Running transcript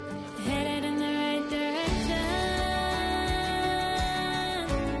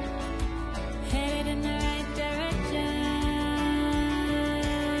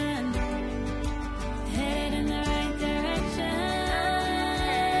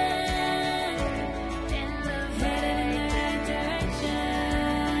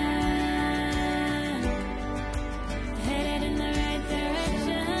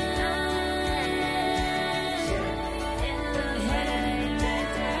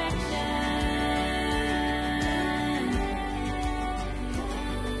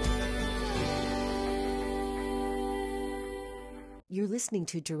You're listening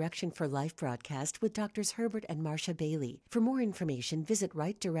to Direction for Life broadcast with Doctors Herbert and Marcia Bailey. For more information, visit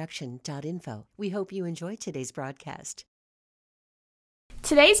rightdirection.info. We hope you enjoy today's broadcast.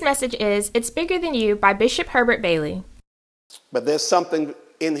 Today's message is It's Bigger Than You by Bishop Herbert Bailey. But there's something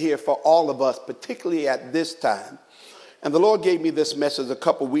in here for all of us, particularly at this time. And the Lord gave me this message a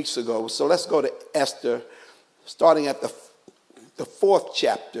couple weeks ago. So let's go to Esther, starting at the fourth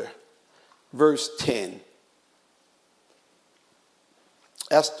chapter, verse 10.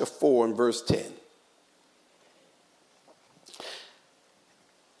 Esther 4 and verse 10.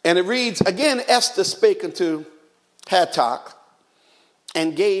 And it reads, Again Esther spake unto Hatach,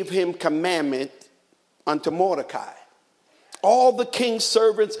 and gave him commandment unto Mordecai. All the king's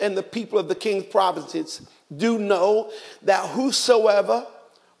servants and the people of the king's provinces do know that whosoever,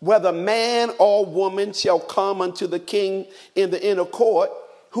 whether man or woman, shall come unto the king in the inner court,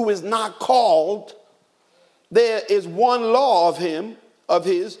 who is not called, there is one law of his,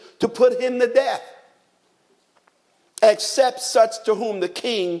 to put him to death, except such to whom the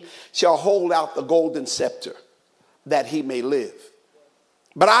king shall hold out the golden scepter, that he may live.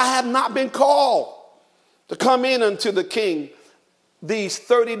 But I have not been called to come in unto the king these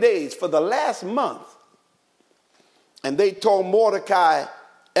 30 days for the last month. And they told Mordecai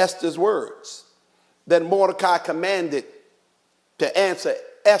Esther's words. Then Mordecai commanded to answer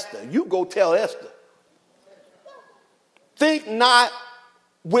Esther, you go tell Esther. Think not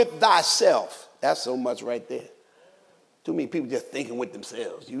with thyself. That's so much right there. Too many people just thinking with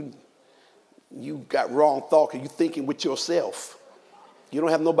themselves. You got wrong thought because you're thinking with yourself. You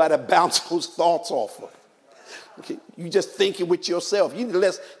don't have nobody to bounce those thoughts off of. Okay? You just thinking with yourself. You need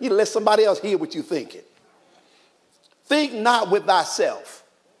to let somebody else hear what you're thinking. Think not with thyself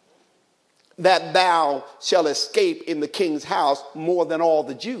that thou shalt escape in the king's house more than all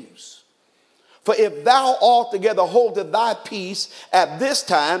the Jews. For if thou altogether holdest thy peace at this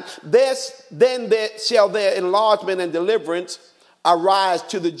time, then shall their enlargement and deliverance arise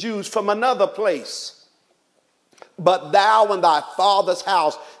to the Jews from another place. But thou and thy father's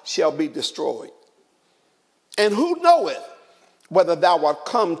house shall be destroyed. And who knoweth whether thou art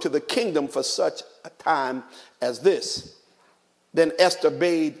come to the kingdom for such a time as this? Then Esther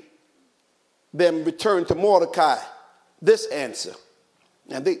bade them return to Mordecai this answer.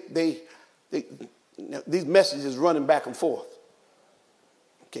 Now these messages running back and forth.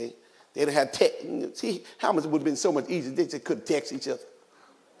 Okay, they'd have see how much it would have been so much easier. They just couldn't text each other.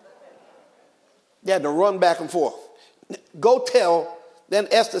 They had to run back and forth. Then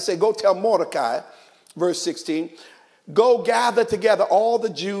Esther said, go tell Mordecai, verse 16, go gather together all the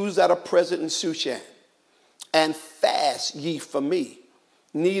Jews that are present in Shushan, and fast ye for me.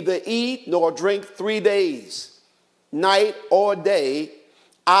 Neither eat nor drink 3 days, night or day.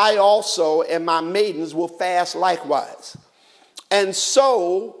 I also and my maidens will fast likewise. And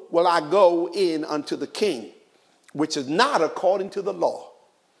so will I go in unto the king, which is not according to the law.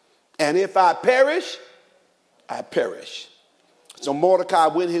 And if I perish, I perish. So Mordecai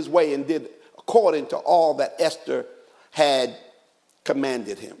went his way and did according to all that Esther had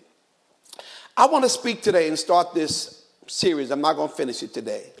commanded him. I want to speak today and start this series. I'm not going to finish it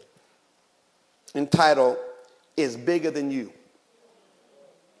today. Entitled, Is Bigger Than You.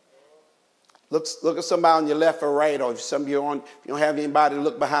 Look at somebody on your left or right, or if some of you if you don't have anybody to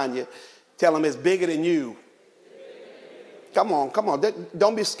look behind you, tell them it's bigger than you. Come on.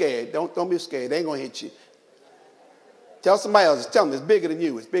 Don't be scared. Don't be scared. They ain't going to hit you. Tell somebody else. Tell them it's bigger than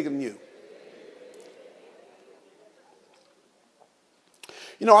you. It's bigger than you.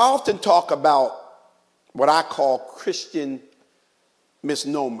 You know, I often talk about what I call Christian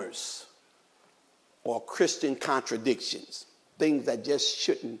misnomers or Christian contradictions, things that just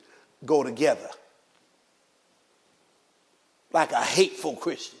shouldn't go together. Like a hateful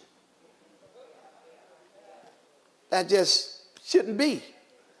Christian. That just shouldn't be.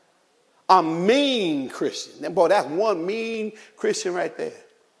 A mean Christian. And boy, that's one mean Christian right there.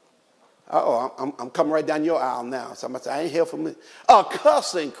 I'm coming right down your aisle now. Somebody say, I ain't here for me. A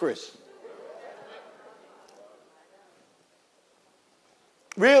cussing Christian.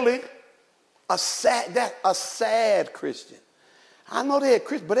 Really? A sad Christian. I know they're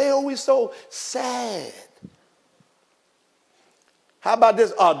Christian, but they're always so sad. How about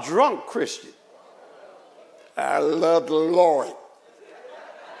this? A drunk Christian. I love the Lord.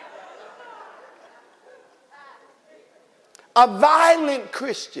 A violent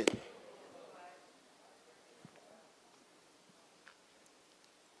Christian.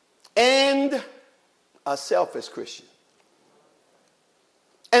 And a selfish Christian.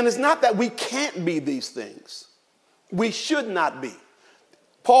 And it's not that we can't be these things. We should not be.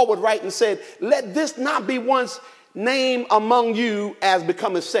 Paul would write and said, let this not be once name among you as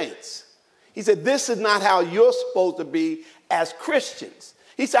becoming saints. He said, this is not how you're supposed to be as Christians.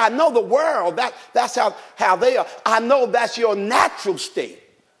 He said, I know the world, that's how they are. I know that's your natural state.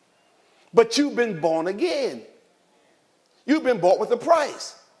 But you've been born again. You've been bought with a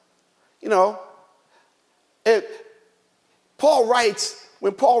price. You know, when Paul writes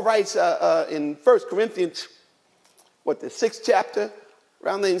in 1 Corinthians, the 6th chapter,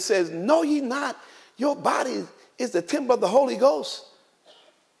 around there, he says, know ye not, your body is the temple of the Holy Ghost.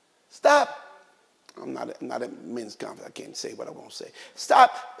 Stop. I'm not a men's conference. I can't say what I want to say.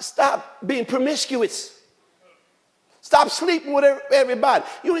 Stop being promiscuous. Stop sleeping with everybody.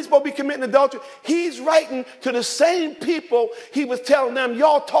 You ain't supposed to be committing adultery. He's writing to the same people he was telling them,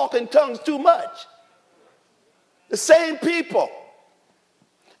 y'all talk in tongues too much. The same people.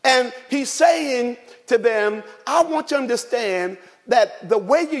 And he's saying to them, I want you to understand that the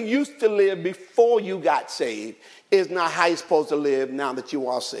way you used to live before you got saved is not how you're supposed to live now that you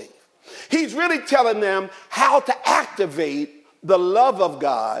are saved. He's really telling them how to activate the love of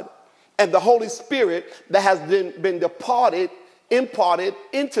God and the Holy Spirit that has been imparted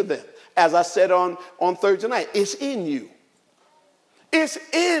into them. As I said on Thursday night, it's in you. It's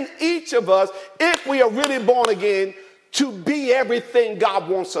in each of us if we are really born again to be everything God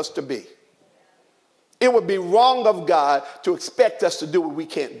wants us to be. It would be wrong of God to expect us to do what we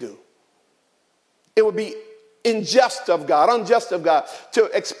can't do. It would be unjust of God to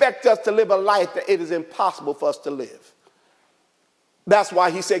expect us to live a life that it is impossible for us to live. That's why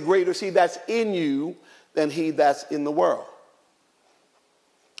he said, greater is he that's in you than he that's in the world.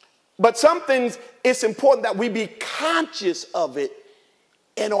 But some things, it's important that we be conscious of it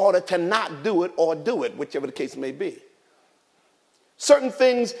in order to not do it or do it, whichever the case may be. Certain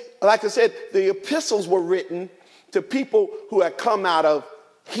things, like I said, the epistles were written to people who had come out of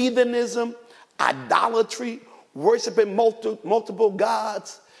heathenism, idolatry, worshiping multiple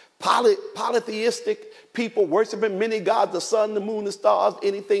gods, polytheistic people worshiping many gods, the sun, the moon, the stars,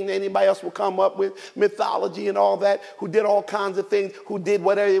 anything that anybody else will come up with, mythology and all that, who did all kinds of things, who did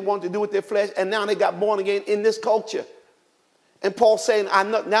whatever they wanted to do with their flesh, and now they got born again in this culture. And Paul's saying,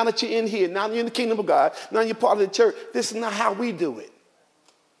 now that you're in here, now you're in the kingdom of God, now you're part of the church, this is not how we do it.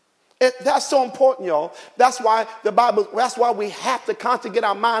 That's so important, y'all. That's why we have to constantly get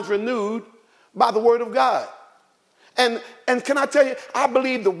our minds renewed by the word of God. And can I tell you, I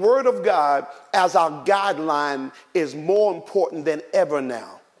believe the word of God as our guideline is more important than ever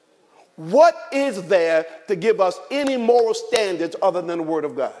now. What is there to give us any moral standards other than the word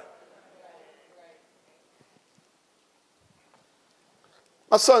of God?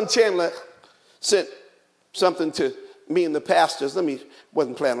 My son Chandler sent something to me and the pastors.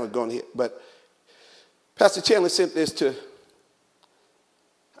 Wasn't planning on going here, but Pastor Chandler sent this to,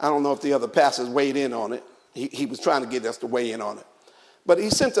 I don't know if the other pastors weighed in on it. He was trying to get us to weigh in on it. But he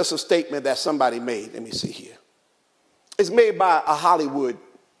sent us a statement that somebody made. Let me see here. It's made by a Hollywood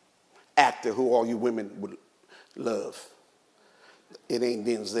actor who all you women would love. It ain't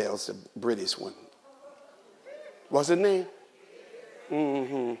Denzel, it's a British one. What's his name?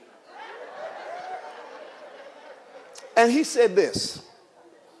 Mm-hmm. And he said this: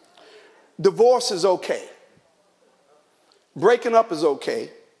 divorce is okay. Breaking up is okay.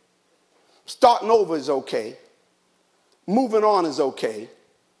 Starting over is okay. Moving on is okay.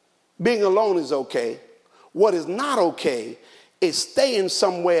 Being alone is okay. What is not okay is staying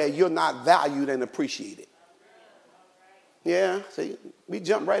somewhere you're not valued and appreciated. Yeah, see, we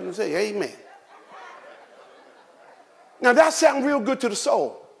jump right in and say, amen. Now that sounds real good to the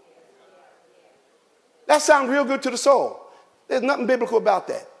soul. That sounds real good to the soul. There's nothing biblical about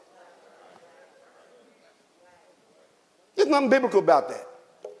that. There's nothing biblical about that.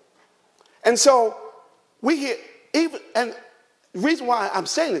 And so we hear, and the reason why I'm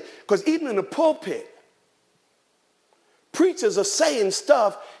saying it, because even in the pulpit, preachers are saying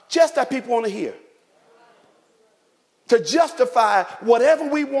stuff just that people want to hear. To justify whatever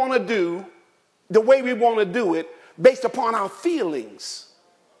we want to do, the way we want to do it, based upon our feelings.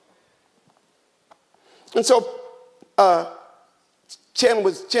 And so Chandler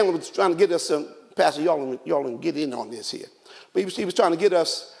was trying to get us some, Pastor, y'all can get in on this here. But he was trying to get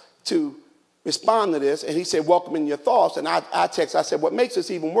us to respond to this, and he said, welcome in your thoughts. And I said, what makes this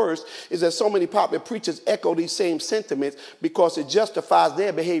even worse is that so many popular preachers echo these same sentiments because it justifies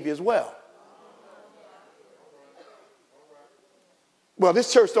their behavior as well. Well,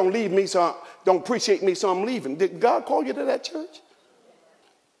 this church don't leave me, so don't appreciate me, so I'm leaving. Did God call you to that church?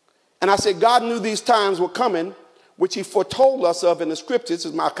 And I said, God knew these times were coming, which he foretold us of in the scriptures. This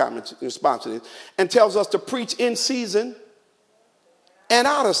is my comment in response to this, and tells us to preach in season and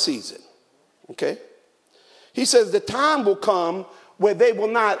out of season. Okay? He says the time will come where they will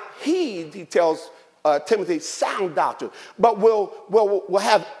not heed, he tells Timothy, sound doctrine, but will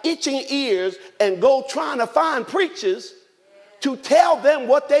have itching ears and go trying to find preachers to tell them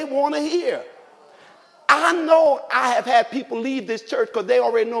what they want to hear. I know I have had people leave this church because they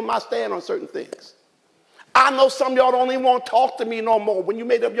already know my stand on certain things. I know some of y'all don't even want to talk to me no more. When you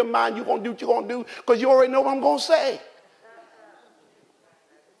made up your mind, you're going to do what you're going to do because you already know what I'm going to say.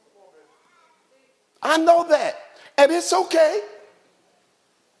 I know that. And it's okay.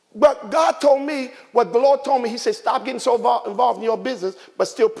 But God told me, what the Lord told me, he said, stop getting so involved in your business, but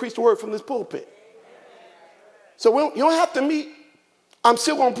still preach the word from this pulpit. So you don't have to meet. I'm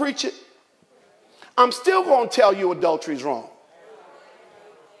still going to preach it. I'm still going to tell you adultery is wrong.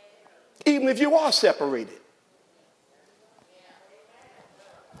 Even if you are separated.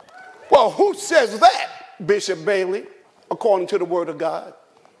 Well, who says that, Bishop Bailey, according to the word of God?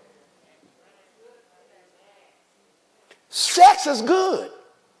 Sex is good.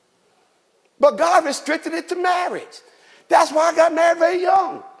 But God restricted it to marriage. That's why I got married very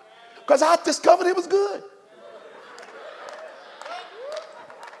young. Because I discovered it was good.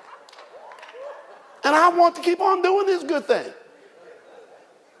 And I want to keep on doing this good thing.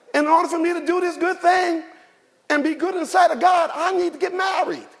 In order for me to do this good thing and be good in the sight of God, I need to get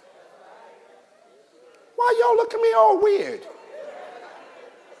married. Why y'all look at me all weird?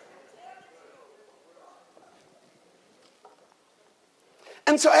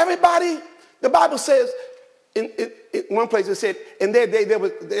 And so everybody, the Bible says, in one place it said, in their day there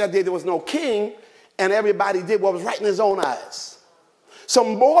was no king, and everybody did what was right in his own eyes. So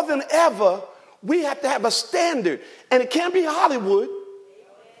more than ever, we have to have a standard. And it can't be Hollywood.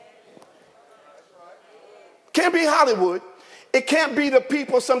 Can't be Hollywood. It can't be the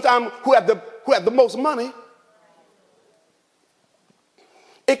people sometimes who have the most money.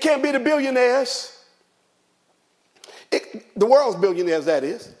 It can't be the billionaires. The world's billionaires, that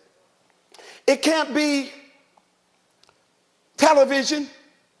is. It can't be television.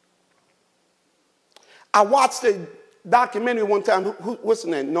 I watched a documentary one time. What's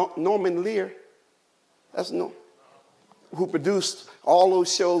his name? Norman Lear. That's no. Who produced all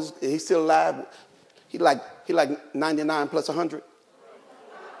those shows. He's still alive. He like 99 plus 100.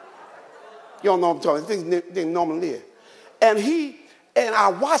 You don't know what I'm talking about. I think it's Norman Lear. And I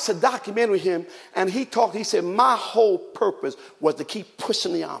watched a documentary with him, and he said, my whole purpose was to keep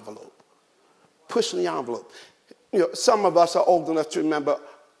pushing the envelope. Pushing the envelope. You know, some of us are old enough to remember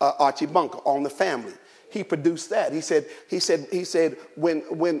Archie Bunker on The Family. He produced that. He said when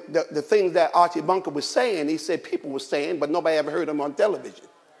the things that Archie Bunker was saying, he said people were saying, but nobody ever heard him on television.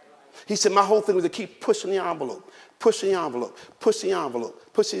 He said, my whole thing was to keep pushing the envelope, push the envelope, push the envelope,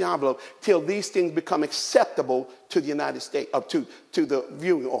 push the envelope, till these things become acceptable to the United States, up to the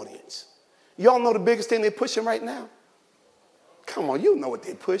viewing audience. Y'all know the biggest thing they're pushing right now? Come on, you know what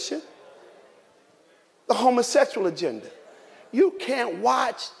they're pushing. The homosexual agenda. You can't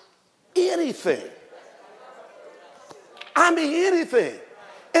watch anything. I mean anything.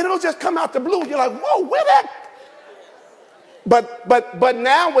 And it'll just come out the blue. You're like, whoa, where that? But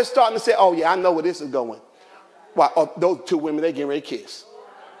now we're starting to say, oh yeah, I know where this is going. Well, those two women, they're getting ready to kiss.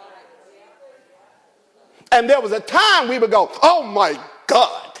 And there was a time we would go, oh my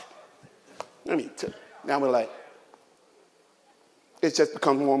God. Now we're like, it's just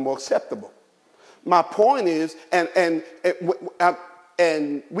become more and more acceptable. My point is, and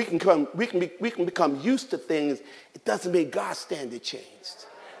we can become used to things. It doesn't mean God's standard changed.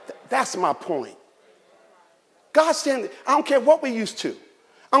 That's my point. God's standard, I don't care what we're used to.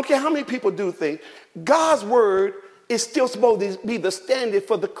 I don't care how many people do things. God's word is still supposed to be the standard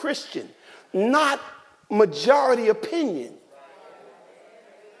for the Christian, not majority opinion.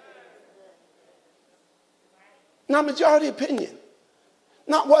 Not majority opinion.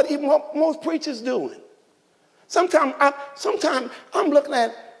 Not what most preachers doing. Sometimes I'm looking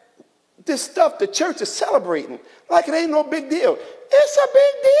at this stuff the church is celebrating like it ain't no big deal. It's a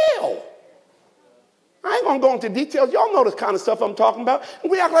big deal. I ain't gonna go into details. Y'all know this kind of stuff I'm talking about.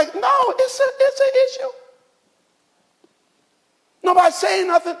 And we act like, no, it's an issue. Nobody's saying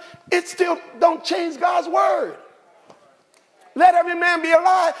nothing. It still don't change God's word. Let every man be a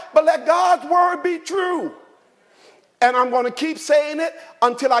lie, but let God's word be true. And I'm going to keep saying it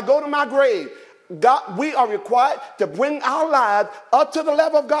until I go to my grave. God, we are required to bring our lives up to the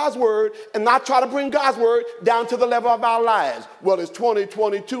level of God's word and not try to bring God's word down to the level of our lives. Well, it's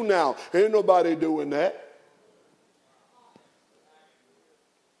 2022 now. Ain't nobody doing that.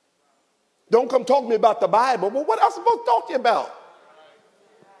 Don't come talk to me about the Bible. Well, what else am I supposed to talk to you about?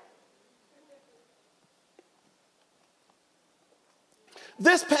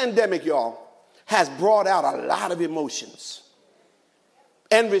 This pandemic, y'all, has brought out a lot of emotions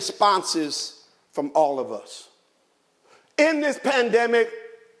and responses from all of us. In this pandemic,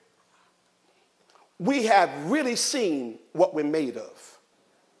 we have really seen what we're made of.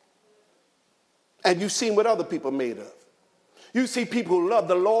 And you've seen what other people are made of. You see people who love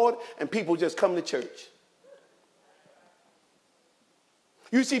the Lord and people just come to church.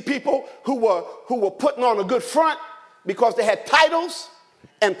 You see people who were putting on a good front because they had titles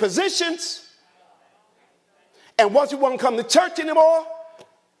and positions. And once you won't come to church anymore,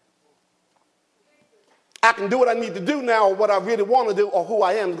 I can do what I need to do now, or what I really want to do, or who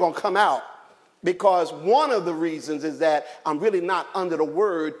I am is going to come out. Because one of the reasons is that I'm really not under the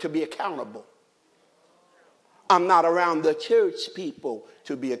word to be accountable. I'm not around the church people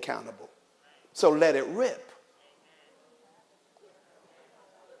to be accountable. So let it rip.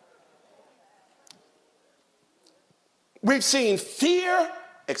 We've seen fear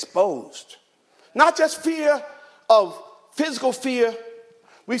exposed. Not just fear of physical fear.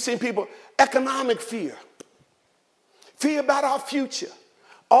 We've seen people, economic fear. Fear about our future.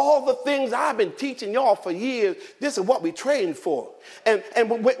 All the things I've been teaching y'all for years, this is what we trained for. And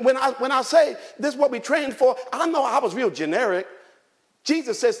when I say this is what we trained for, I know I was real generic.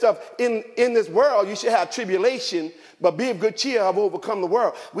 Jesus said stuff, in this world you should have tribulation, but be of good cheer, I've overcome the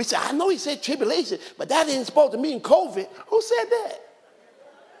world. We say, I know he said tribulation, but that isn't supposed to mean COVID. Who said that?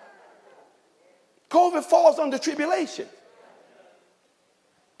 COVID falls under tribulation.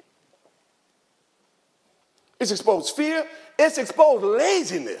 It's exposed fear. It's exposed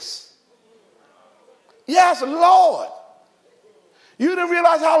laziness. Yes, Lord. You didn't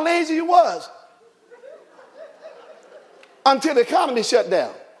realize how lazy you was until the economy shut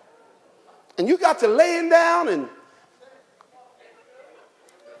down. And you got to laying down and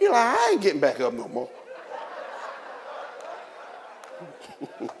you're like, I ain't getting back up no more.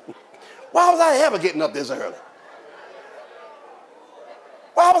 Why was I ever getting up this early?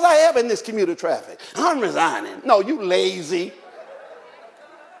 Why was I ever in this commuter traffic? I'm resigning. No, you lazy.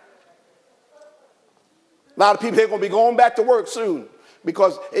 A lot of people are going to be going back to work soon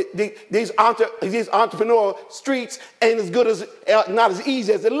because these entrepreneurial streets ain't as good as, not as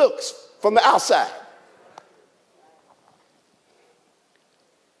easy as it looks from the outside.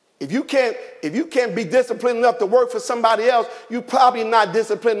 If you can't be disciplined enough to work for somebody else, you're probably not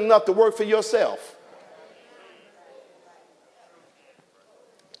disciplined enough to work for yourself.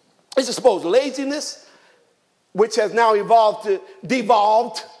 It's exposed laziness, which has now devolved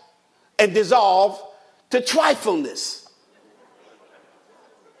and dissolved to trifleness.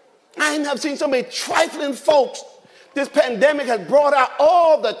 I ain't never seen so many trifling folks. This pandemic has brought out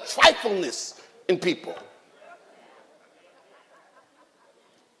all the trifleness in people.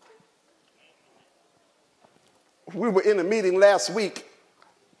 We were in a meeting last week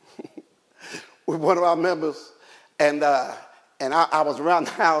with one of our members, and I was around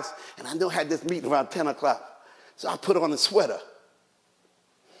the house, and I knew I had this meeting around 10 o'clock. So I put on a sweater.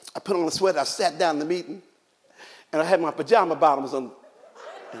 I sat down in the meeting, and I had my pajama bottoms on.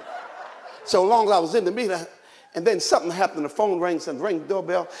 So long as I was in the meeting, and then something happened, the phone rang the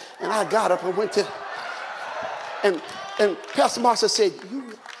doorbell, and I got up and went to, and Pastor Marsha said,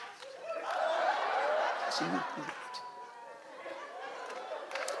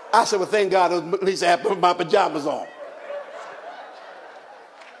 I said, well, thank God at least I had my pajamas on.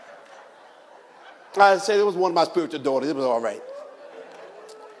 I said it was one of my spiritual daughters. It was all right.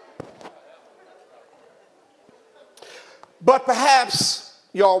 But perhaps,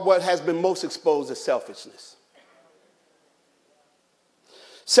 y'all, what has been most exposed is selfishness.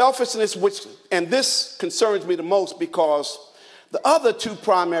 Selfishness, and this concerns me the most because the other two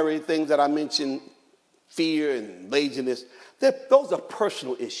primary things that I mentioned, fear and laziness, those are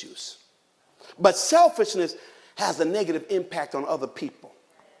personal issues. But selfishness has a negative impact on other people.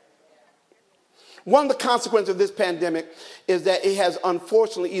 One of the consequences of this pandemic is that it has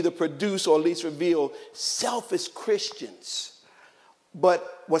unfortunately either produced or at least revealed selfish Christians.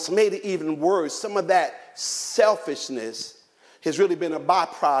 But what's made it even worse, some of that selfishness has really been a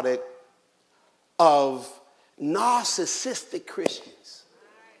byproduct of narcissistic Christians.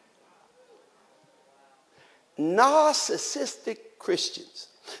 Narcissistic Christians.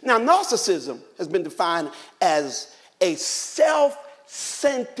 Now, narcissism has been defined as a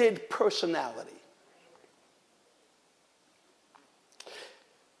self-centered personality.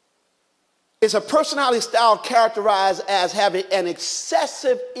 It's a personality style characterized as having an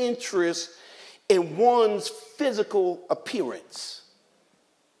excessive interest in one's physical appearance.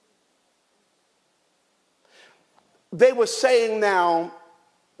 They were saying now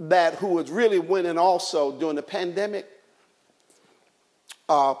that who was really winning also during the pandemic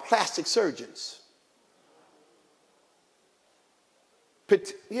are plastic surgeons.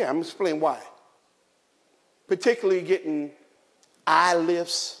 Yeah, I'm explaining why. Particularly getting eye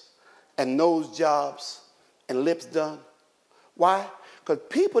lifts and nose jobs and lips done. Why? Because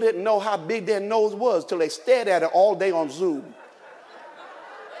people didn't know how big their nose was till they stared at it all day on Zoom.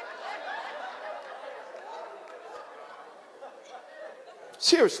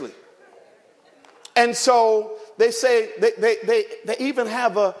 Seriously. And so they say they even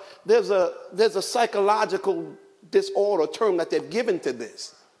have there's a psychological disorder term that they've given to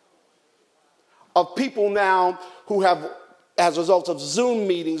this, of people now who have, as a result of Zoom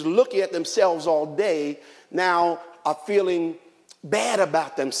meetings, looking at themselves all day, now are feeling bad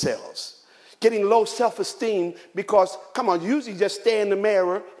about themselves, getting low self-esteem because, come on, you usually just stay in the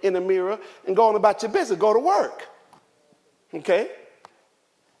mirror and go on about your business, go to work. Okay?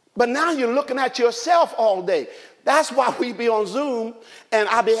 But now you're looking at yourself all day. That's why we be on Zoom and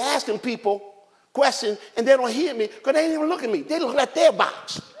I be asking people questions and they don't hear me because they ain't even look at me. They look at their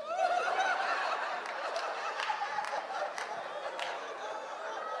box.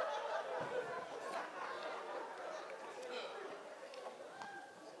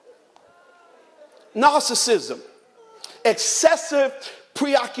 Narcissism, excessive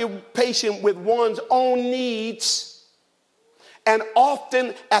preoccupation with one's own needs and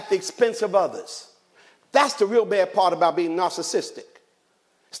often at the expense of others. That's the real bad part about being narcissistic.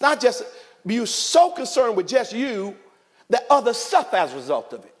 It's not just you so concerned with just you that others suffer as a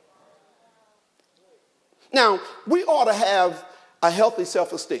result of it. Now, we ought to have a healthy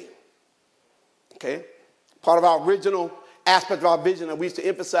self-esteem. Okay? Part of our original aspect of our vision that we used to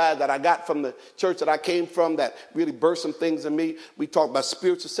emphasize that I got from the church that I came from that really burst some things in me. We talked about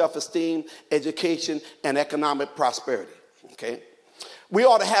spiritual self-esteem, education, and economic prosperity. Okay? We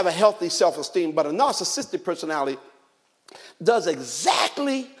ought to have a healthy self-esteem, but a narcissistic personality does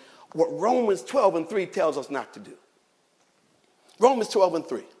exactly what Romans 12:3 tells us not to do. Romans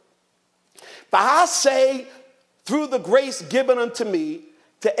 12:3. For I say, through the grace given unto me,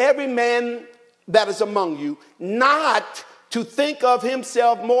 to every man that is among you, not to think of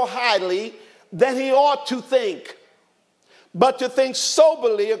himself more highly than he ought to think, but to think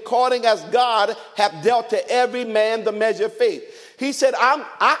soberly according as God hath dealt to every man the measure of faith. He said,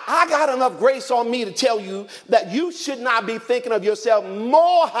 I got enough grace on me to tell you that you should not be thinking of yourself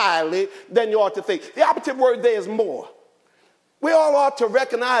more highly than you ought to think. The operative word there is more. We all ought to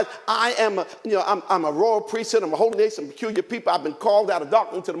recognize I'm a royal priesthood, I'm a holy nation, peculiar people. I've been called out of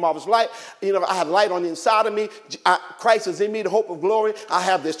darkness into the marvelous light. I have light on the inside of me. Christ is in me, the hope of glory. I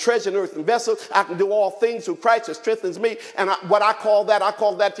have this treasure in earthen vessel. I can do all things through Christ that strengthens me. And what I call that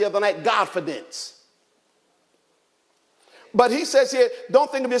the other night, Godfidence. But he says here,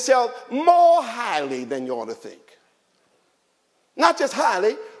 don't think of yourself more highly than you ought to think. Not just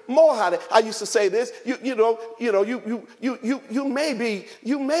highly, more highly. I used to say this, you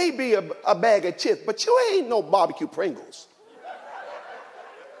may be a bag of chips, but you ain't no barbecue Pringles.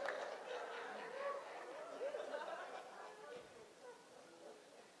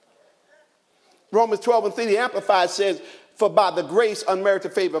 Romans 12:3, the Amplified says, for by the grace,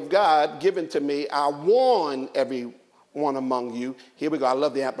 unmerited favor of God given to me, I warn every one among you. Here we go. I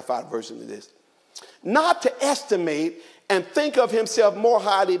love the Amplified version of this. Not to estimate and think of himself more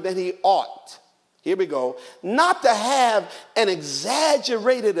highly than he ought. Here we go. Not to have an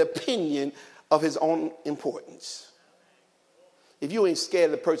exaggerated opinion of his own importance. If you ain't scared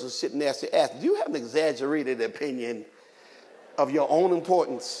of the person sitting there, ask, do you have an exaggerated opinion of your own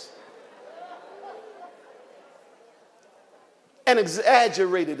importance? An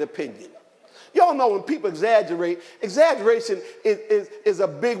exaggerated opinion. Y'all know when people exaggerate, exaggeration is a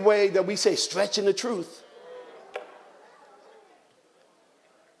big way that we say stretching the truth,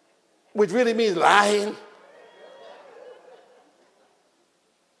 which really means lying.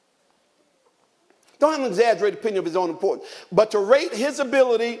 Don't have an exaggerated opinion of his own importance, but to rate his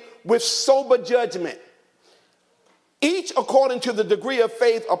ability with sober judgment, each according to the degree of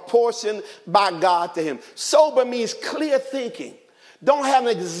faith apportioned by God to him. Sober means clear thinking. Don't have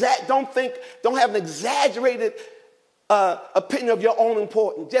an exaggerated opinion of your own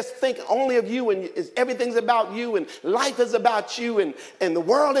importance. Just think only of you, and everything's about you, and life is about you, and the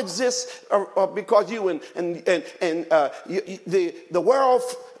world exists because you, and the world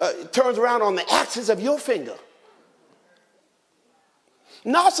turns around on the axis of your finger.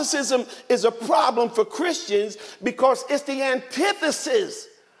 Narcissism is a problem for Christians because it's the antithesis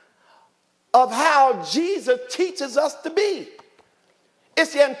of how Jesus teaches us to be.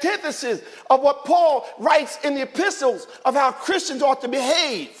 It's the antithesis of what Paul writes in the epistles of how Christians ought to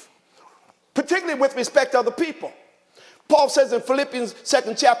behave, particularly with respect to other people. Paul says in Philippians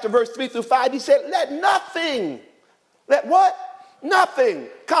 2nd chapter, verse 3-5, he said, let what? Nothing.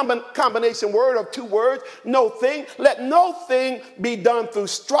 Combination word of two words. No thing. Let no thing be done through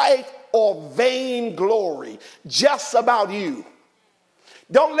strife or vain glory. Just about you.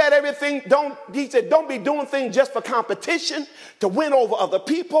 Don't let everything, he said, don't be doing things just for competition, to win over other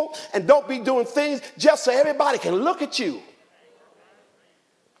people. And don't be doing things just so everybody can look at you.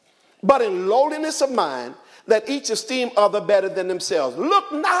 But in lowliness of mind, let each esteem other better than themselves.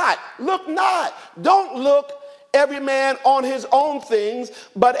 Look not. Don't look every man on his own things,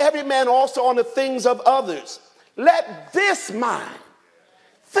 but every man also on the things of others. Let this mind,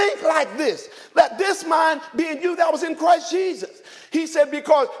 think like this. Let this mind be in you that was in Christ Jesus. He said,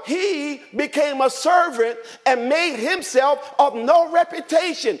 because he became a servant and made himself of no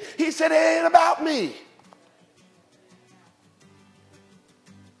reputation. He said, it ain't about me.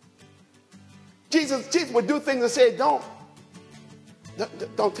 Jesus would do things and say, don't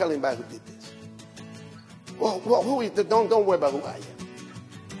tell anybody who did this. Well, don't worry about who I am.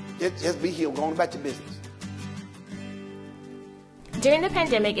 Just be healed. Go on about your business. During the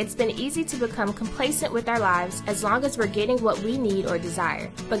pandemic, it's been easy to become complacent with our lives as long as we're getting what we need or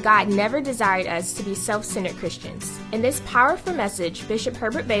desire. But God never desired us to be self-centered Christians. In this powerful message, Bishop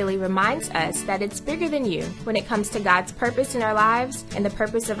Herbert Bailey reminds us that it's bigger than you when it comes to God's purpose in our lives and the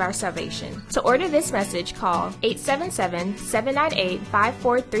purpose of our salvation. To order this message, call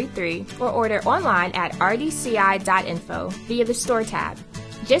 877-798-5433 or order online at rdci.info via the store tab.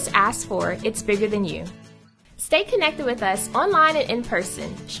 Just ask for It's Bigger Than You. Stay connected with us online and in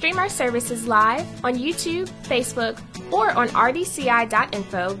person. Stream our services live on YouTube, Facebook, or on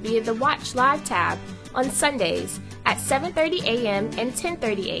rdci.info via the Watch Live tab on Sundays at 7:30 a.m. and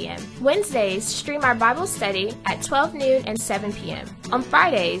 10:30 a.m. Wednesdays, stream our Bible study at 12 noon and 7 p.m. On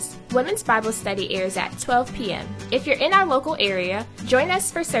Fridays, Women's Bible Study airs at 12 p.m. If you're in our local area, join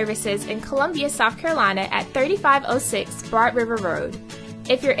us for services in Columbia, South Carolina at 3506 Broad River Road.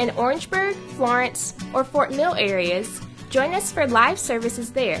 If you're in Orangeburg, Florence, or Fort Mill areas, join us for live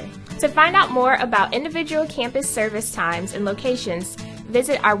services there. To find out more about individual campus service times and locations,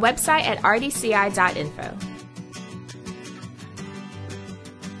 visit our website at rdci.info.